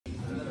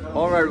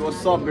Alright,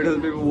 what's up beautiful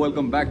people?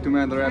 Welcome back to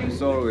my another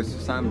episode with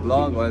Sam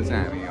Vlog. Well,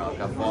 Sam,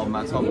 हल्का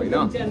फर्ममा छौँ हैन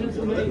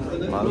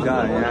हल्का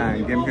यहाँ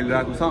गेम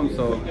खेलिरहेको छौँ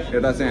सो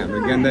यता चाहिँ हाम्रो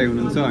गेन्दै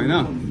हुनुहुन्छ हैन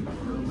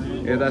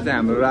यता चाहिँ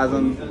हाम्रो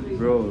राजन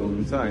ब्रो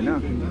हुनुहुन्छ हैन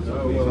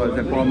सो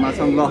अहिले फर्ममा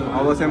छौँ ल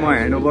अब चाहिँ म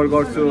ह्यान्डओभर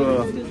गर्छु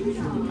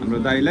हाम्रो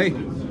दाइलाई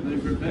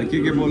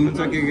के बोल्नुहुन्छ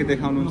के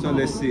देखाउनुहुन्छ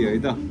लेट्स सी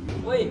है त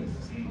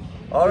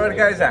अलराइट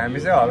गाइस हामी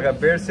चाहिँ हल्का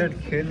बेड सेट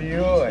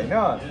खेलियो हैन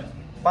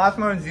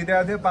 5 मिनट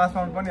जितेको थियो 5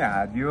 मिनट पनि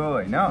हारियो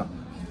हैन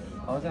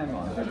अब चाहिँ हामी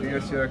हल्का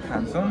बियर सियर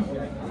खान्छौँ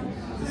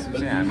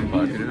त्यसपछि हामी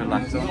घरतिर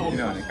लाग्छौँ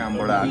किनभने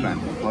कामबाट आएको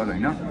हामी घर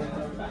हैन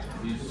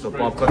सो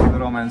पपकर्न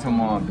रोमान्स म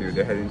भ्यू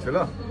देखाइदिन्छु ल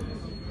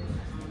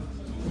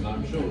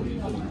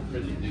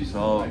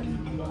सो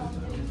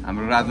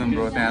हाम्रो राजन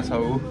ब्रो त्यहाँ छ उ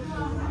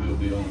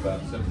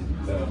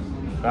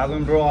Rajan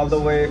bro all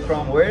the way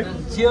from where?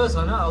 Cheers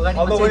हो न अगाडि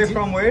all the way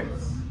from where?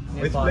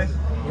 Which place?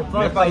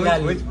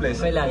 Which place?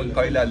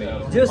 Kailali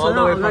जेस हो न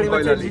अगाडि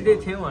चाहिँ जित्दै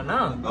थियौँ हैन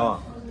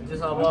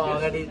जस अब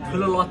अगाडि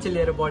ठुलो लक्ष्य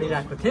लिएर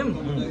बढिरहेको थियौँ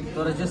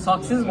तर जो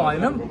सक्सेस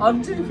भएन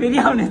अझै फेरि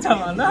आउने छ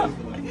हैन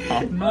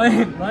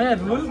नयाँ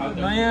रुल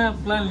नयाँ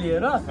प्लान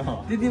लिएर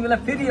त्यति बेला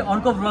फेरि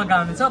अर्को ब्लग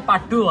आउने छ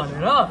पार्ट 2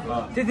 भनेर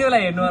त्यति बेला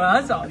हेर्नु होला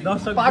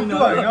दर्शक पार्ट 2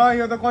 हैन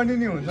यो त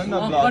कन्टिन्यू हुन्छ नि त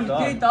ब्लग त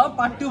त्यही त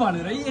पार्ट 2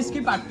 भनेर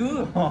यसकै पार्ट 2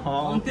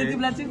 अनि त्यति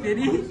बेला चाहिँ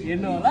फेरि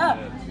हेर्नु होला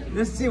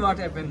लेट्स सी व्हाट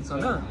ह्यापन्स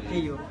हैन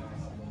त्यही हो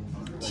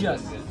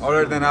Cheers.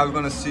 Alright, then I'm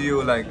gonna see you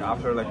like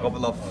after like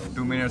couple of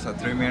 2 minutes or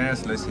 3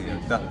 minutes. Let's see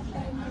it.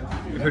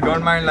 If you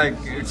don't mind, like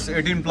it's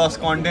 18 plus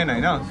content, I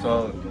know. So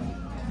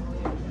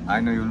I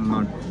know you will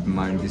not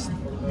mind this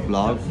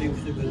vlog.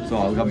 So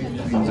I'll go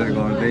enjoy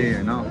all day,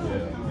 you know.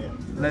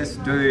 Let's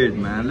do it,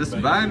 man. Let's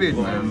vibe it,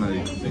 man.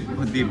 Like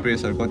deep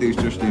pressure, got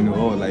stress in the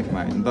whole life,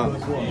 man.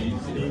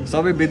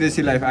 So we BDC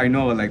life. I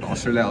know, like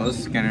Australia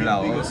house, Canada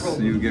house,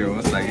 UK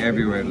house, like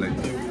everywhere. Like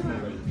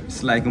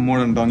it's like a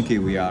modern donkey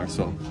we are.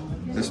 So.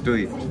 Let's do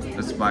it.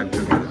 Let's vibe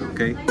together,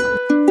 okay?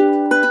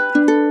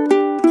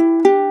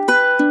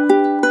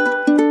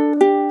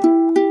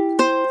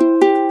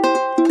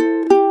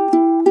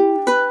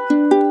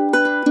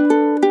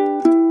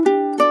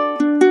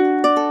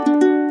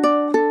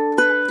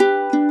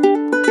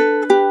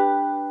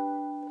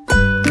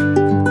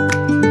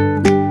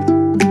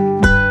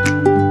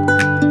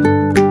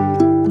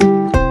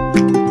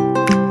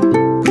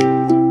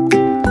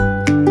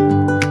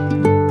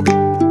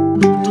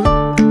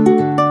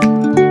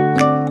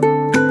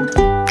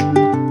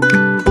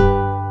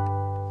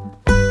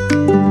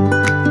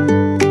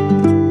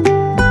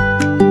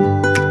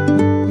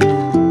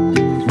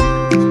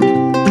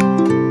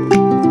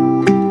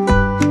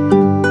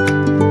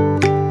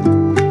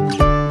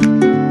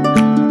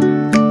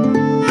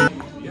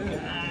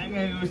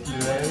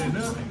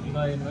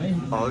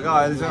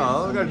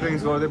 हल्का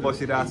drinks गर्दै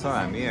बसिरहेको छ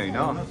हामी होइन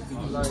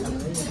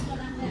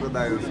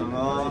दाइहरूसँग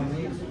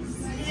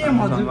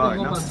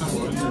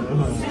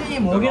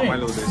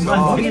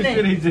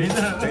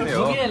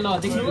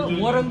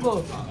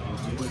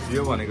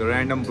यो भनेको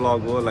random blog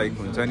हो like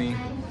हुन्छ नि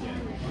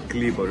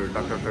क्लिपहरू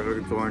टक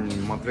जोइन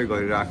मात्रै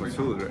गरिरहेको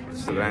छु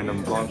ऱ्यान्डम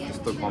ब्लग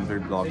त्यस्तो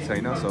कम्प्लिट ब्लग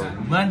छैन सो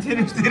मान्छे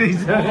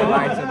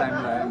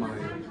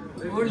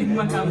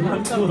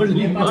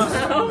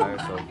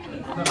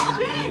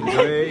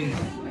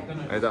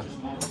है त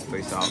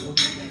पैसा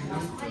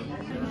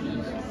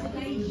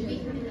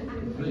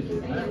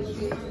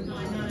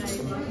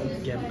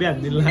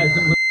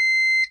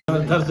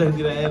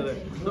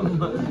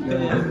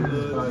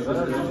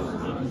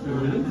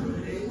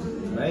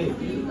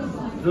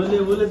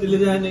बोले त्यसले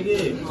जाने कि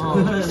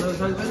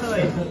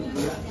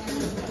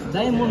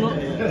दाइ म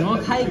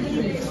नखाइ कि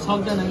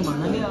सक्दैन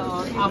भन्नाले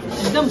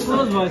एकदम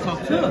क्लोज भए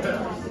सक्छु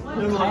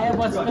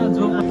खाएपछि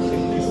जो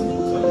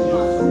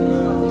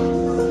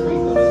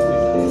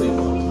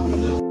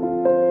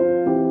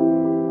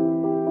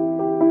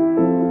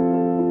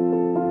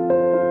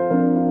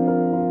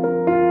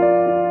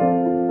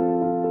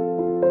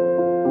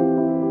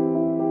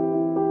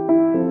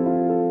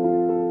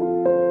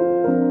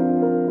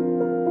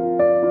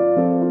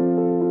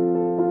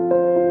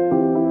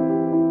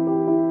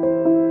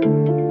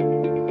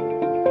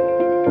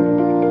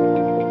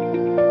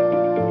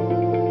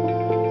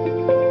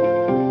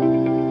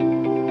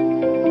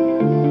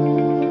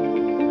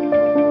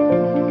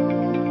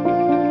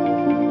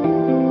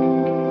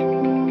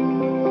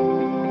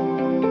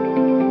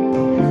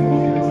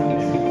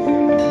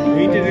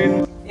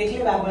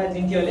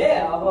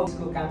अब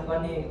उसको काम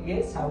गर्ने के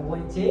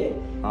साउन्चे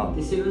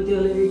त्यसैले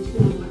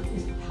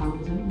त्यसले थाहा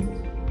हुन्छ नि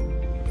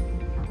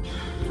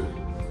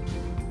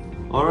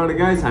Alright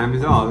guys, हामी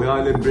चाहिँ हल्का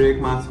अहिले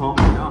ब्रेकमा छौँ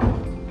हैन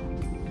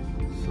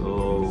So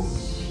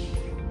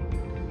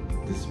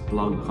this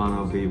vlog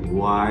gonna be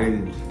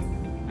wild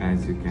as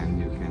you can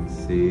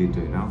see it,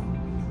 you know.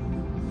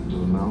 So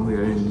now we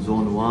are in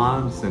zone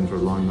 1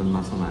 central London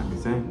मा छौँ हामी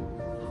चाहिँ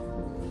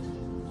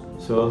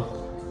So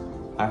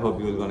I hope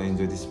you are gonna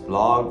enjoy this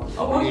vlog.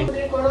 Ending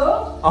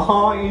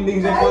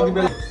चाहिँ कति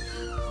बेला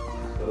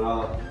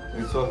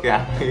It's okay,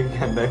 you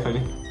can die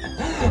funny.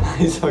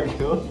 It's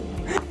okay.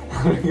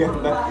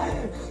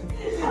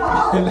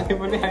 मलाई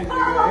पनि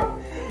आइसक्यो है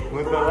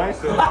मुद्दालाई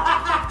so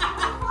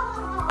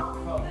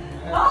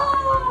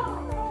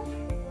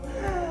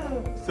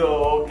So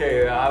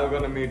okay, I'm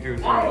gonna meet you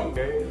soon,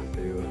 okay?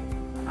 See you.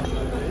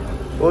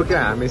 Okay,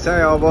 हामी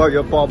चाहिँ अब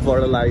यो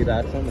पपबाट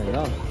लागिरहेको छौँ होइन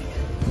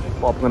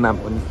पपको नाम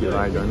पनि के हो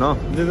आइज होइन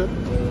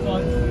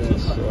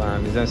सो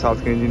हामी चाहिँ साउथ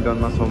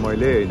केन्जिङटनमा छौँ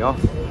मैले होइन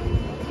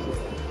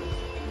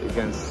you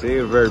can C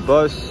red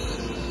bus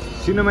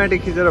cinematic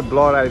खिचेर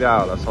ब्लर आइरहेको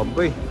होला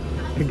सबै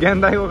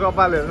ज्ञानदाईको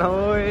कपाल हेर्न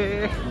ओए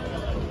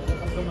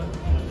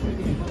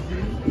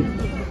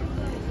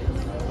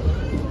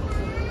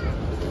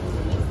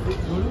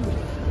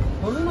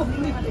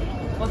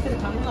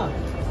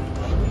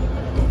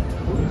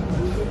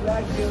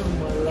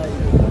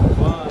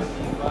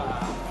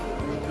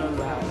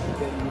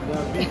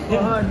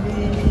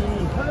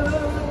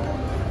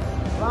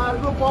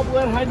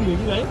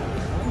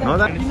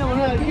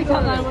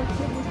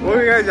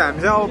ओके गाइज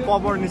हामी चाहिँ अब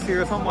पपबाट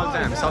निस्केको छौँ मैले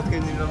चाहिँ हामी साउथ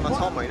केन्जिङटनमा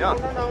छौँ होइन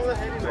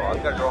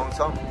हल्का ड्रङ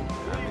छौँ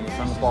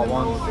हामीसँग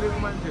पवन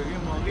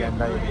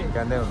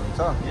ज्ञान्दै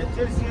हुनुहुन्छ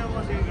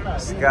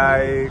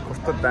स्काई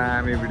कस्तो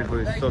दामी ब्युटिफुल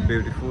सो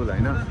ब्युटिफुल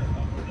होइन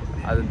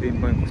आज दिन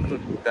पनि कस्तो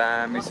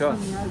दामी छ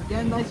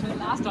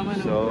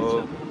सो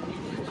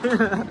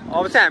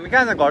अब चाहिँ हामी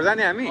कहाँ घर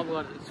जाने हामी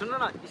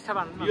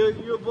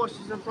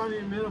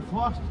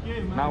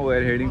Now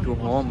we're heading to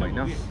home होइन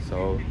so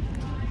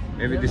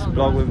maybe this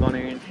vlog will gonna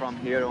end from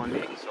here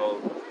only so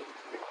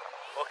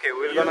okay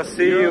we're gonna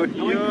see you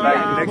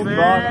like next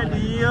vlog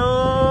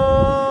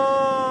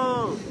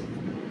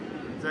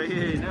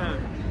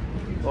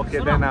okay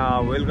then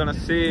we're gonna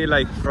see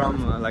like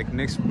from like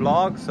next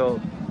vlog so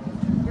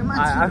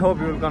I hope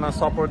you're gonna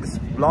support this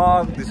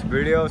vlog this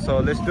video so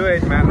let's do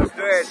it man let's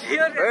do it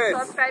share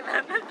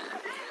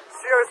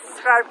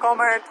subscribe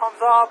comment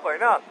thumbs up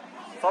होइन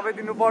सबै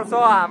दिनुपर्छ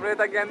हाम्रो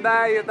यता गेन्दा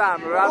यता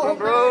हाम्रो Rajan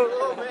bro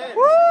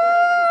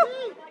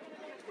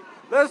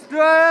Let's do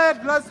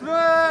it! Let's do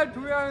it!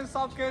 We are in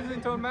South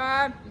Kensington,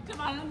 man.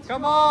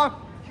 Come on!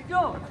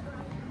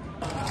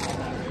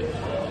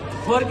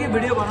 Four Ki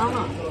video बनाओ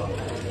ना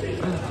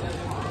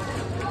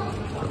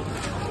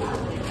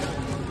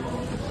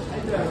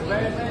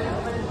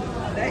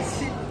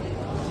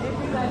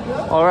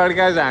Alright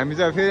guys, हामी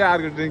चाहिँ फेरि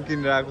अर्को ड्रिङ्क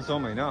किनेर आएको छौँ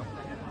होइन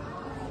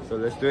So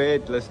let's do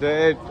it!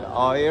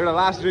 एउटा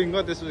लास्ट ड्रिङ्क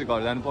हो त्यसपछि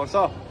घर जानुपर्छ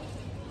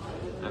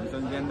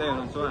हामीसँग गेन्दै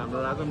हुनुहुन्छ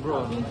हाम्रो राजन ब्रो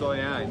हुनुहुन्छ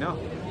यहाँ होइन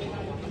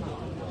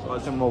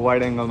अहिले चाहिँ म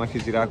वाइड एङ्गलमा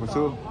खिचिरहेको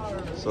छु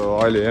सो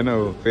अहिले हेर्नु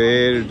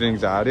फेरि ड्रिङ्क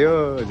झार्यो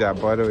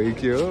झ्यापर हो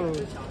कि हो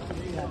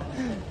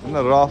अन्त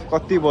रफ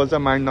कति बोल्छ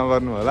माइन्ड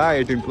नगर्नु होला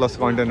 18+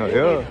 कन्टेन्ट हो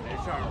यो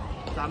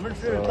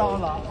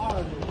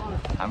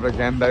हाम्रो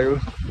ज्ञान दाइको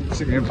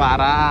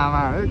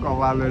पारामा है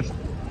कपाल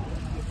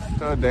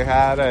यस्तो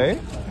देखाएर है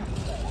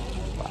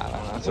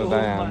पारामा छ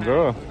दाइ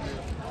हाम्रो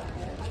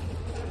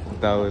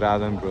उता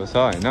राजन ब्रो छ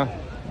होइन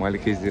मैले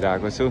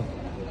खिचिदिइरहेको छु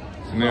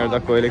मेरो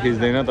त कहिले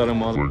खिच्दैन तर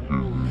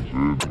म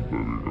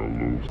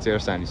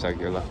चेयर्स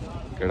हानिसक्यो ल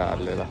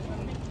केटाहरूले ल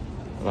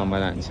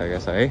रमाइलो हानिसकेको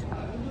छ है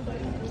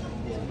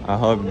I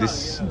hope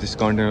this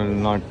content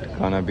will not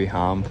gonna be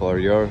harm for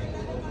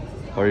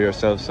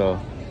yourself so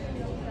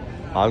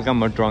हल्का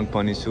म ड्रङ्क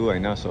पनि छु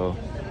होइन so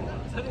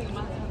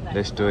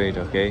let's do it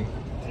okay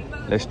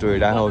let's do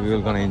it I hope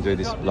you're gonna enjoy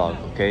this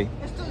vlog okay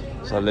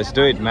so let's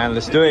do it man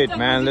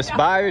let's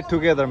buy it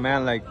together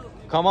man like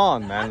come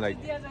on man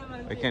like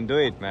I can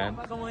do it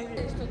man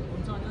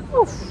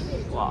Oof.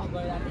 Wow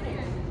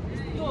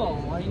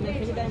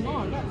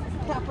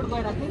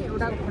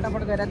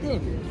फटाफट गएर थिएँ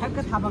ठ्याक्क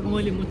थाहा पाएको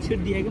मैले म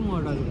छिर्दिएँ कि म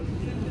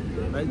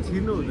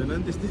छिर्नु हुँदैन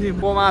नि त्यस्तै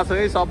कोमा छ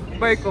है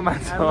सबैकोमा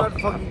छ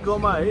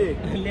कोमा है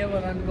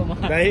लेबरनको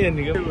भाइ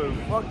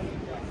हेर्नुको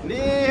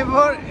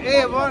never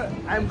ever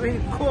I am going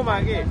कोमा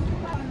के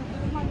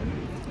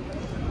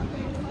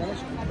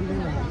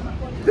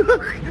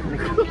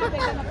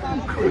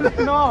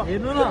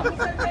हेर्नु न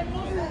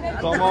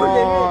Come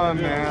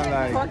on man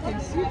like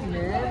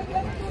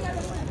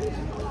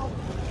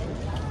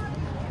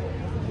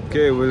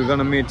Okay, we're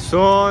gonna meet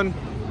soon.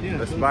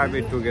 Let's vibe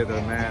it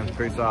together, man.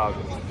 Peace out.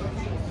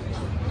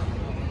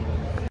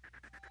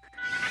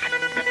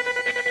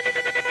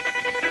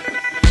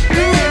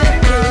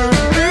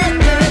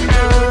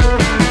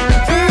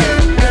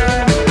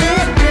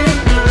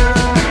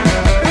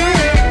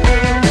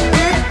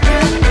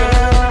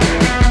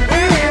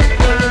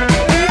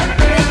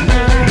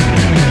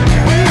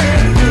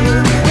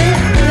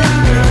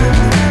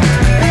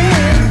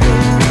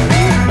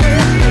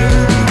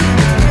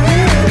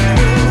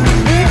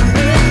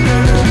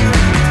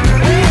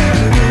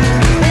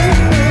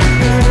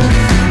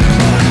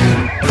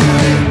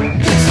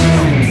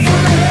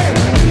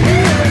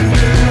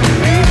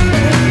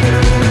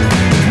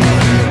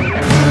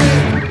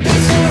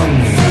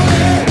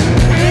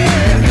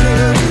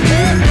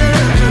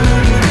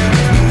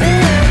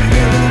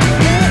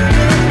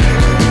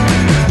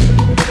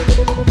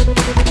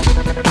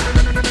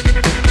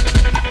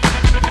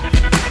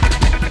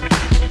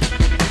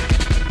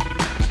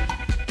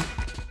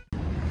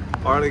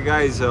 Alright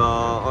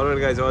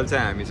guys, अहिले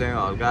चाहिँ हामी चाहिँ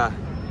हल्का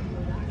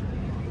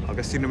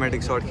हल्का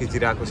सिनेमेटिक सर्ट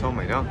खिचिरहेको छौँ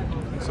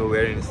होइन so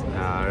where in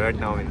right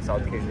now in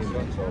south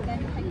केन्डिङटन so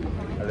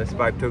let's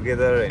vibe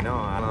together होइन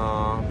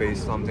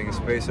base something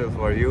special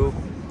for you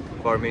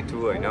for me to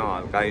होइन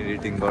हल्का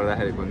एडिटिङ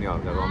गर्दाखेरि पनि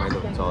हल्का रमाइलो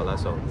हुन्छ होला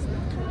so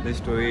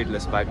let's do it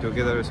let's vibe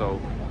together so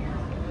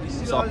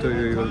it's up to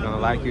you, you're gonna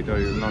like it or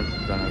you're not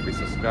gonna be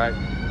subscribed.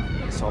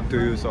 It's up to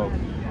you, so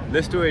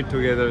let's do it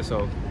together. So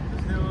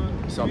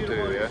it's up to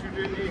you, yeah.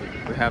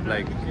 We have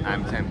like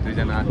I'm 10, 3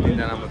 jana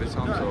of the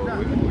song, so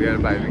we are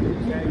vibing,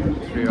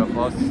 3 of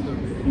us.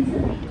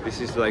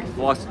 This is like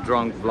first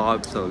drunk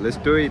vlog, so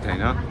let's do it, you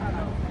know.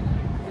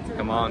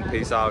 Come on,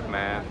 peace out,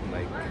 man.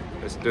 Like,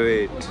 let's do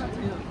it.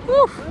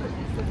 Woo!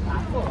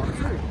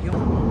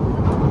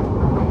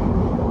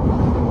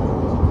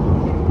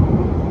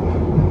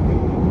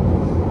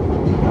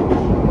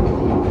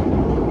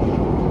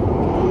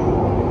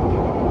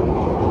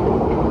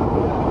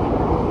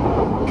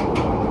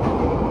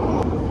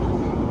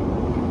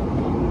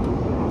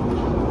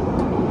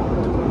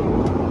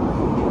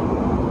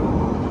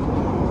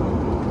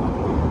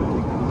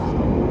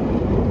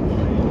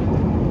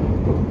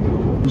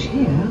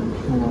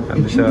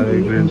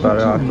 Green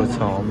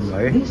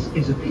This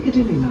is a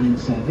Piccadilly line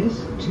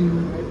service to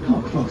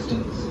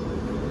Cockfosters.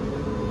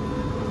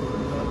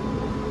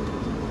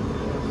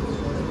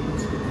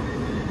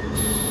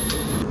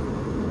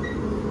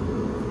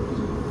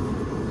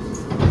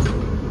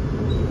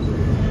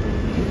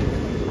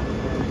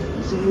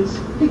 This is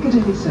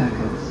Piccadilly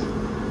Circus.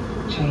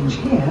 Change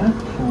here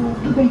for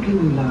the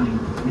Bakerloo line.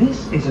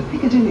 This is a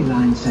Piccadilly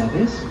line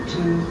service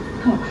to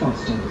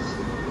Cockfosters.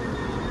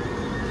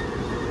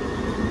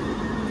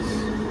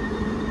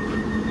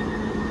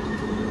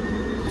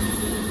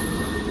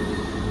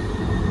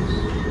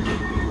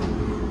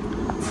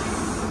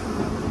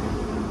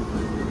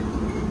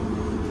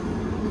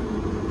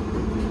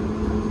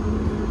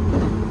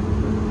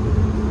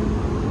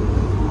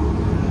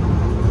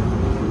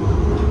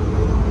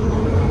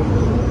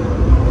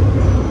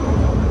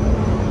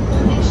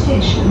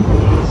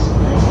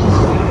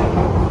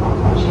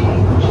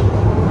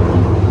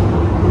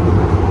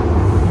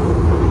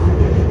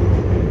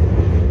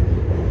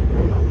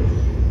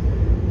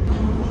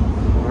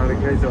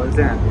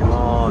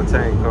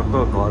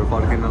 घर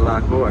फर्किन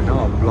लाग्यो होइन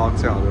blog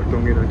चाहिँ हजुर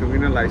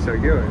टुङ्गिन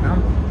लागिसक्यो होइन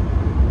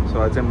so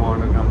अझै म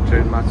अन्डरग्राउन्ड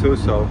ट्रेनमा छु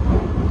so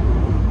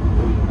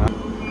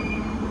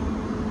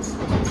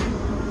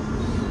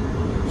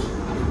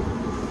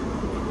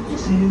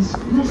This is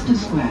Leicester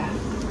Square.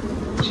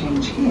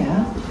 Change here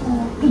for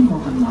the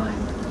Northern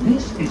Line.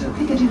 This is a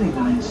Piccadilly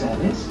line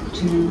service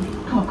to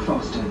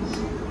Cockfosters.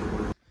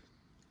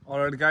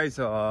 Alright guys,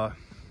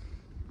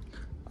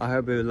 I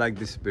hope you like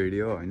this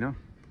video, you know.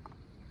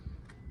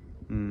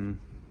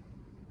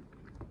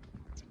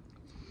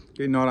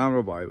 Okay,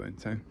 नराम्रो भयो भने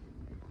चाहिँ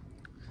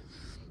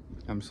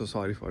I'm so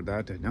sorry for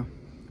that, you know.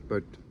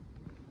 But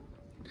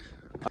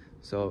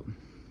so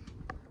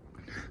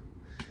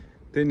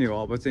त्यही नै हो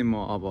अब चाहिँ म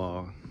अब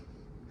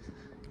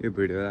यो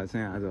भिडियोलाई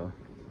चाहिँ आज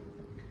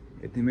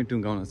यतिमै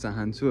टुङ्गाउन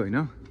चाहन्छु होइन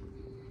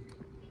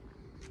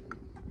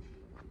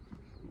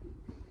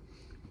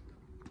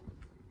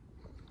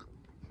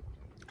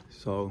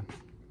सो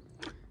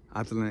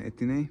आजलाई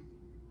यति नै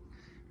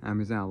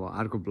हामी चाहिँ अब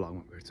अर्को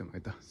ब्लगमा भेट्छौँ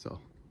है त so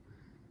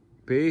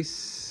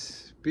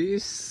peace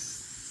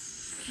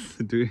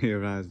do you hear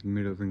us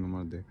middle finger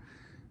मध्ये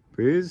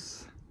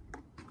peace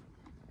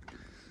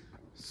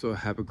so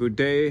have a good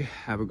day,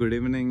 have a good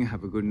evening,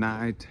 have a good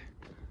night,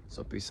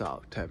 so peace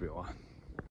out everyone.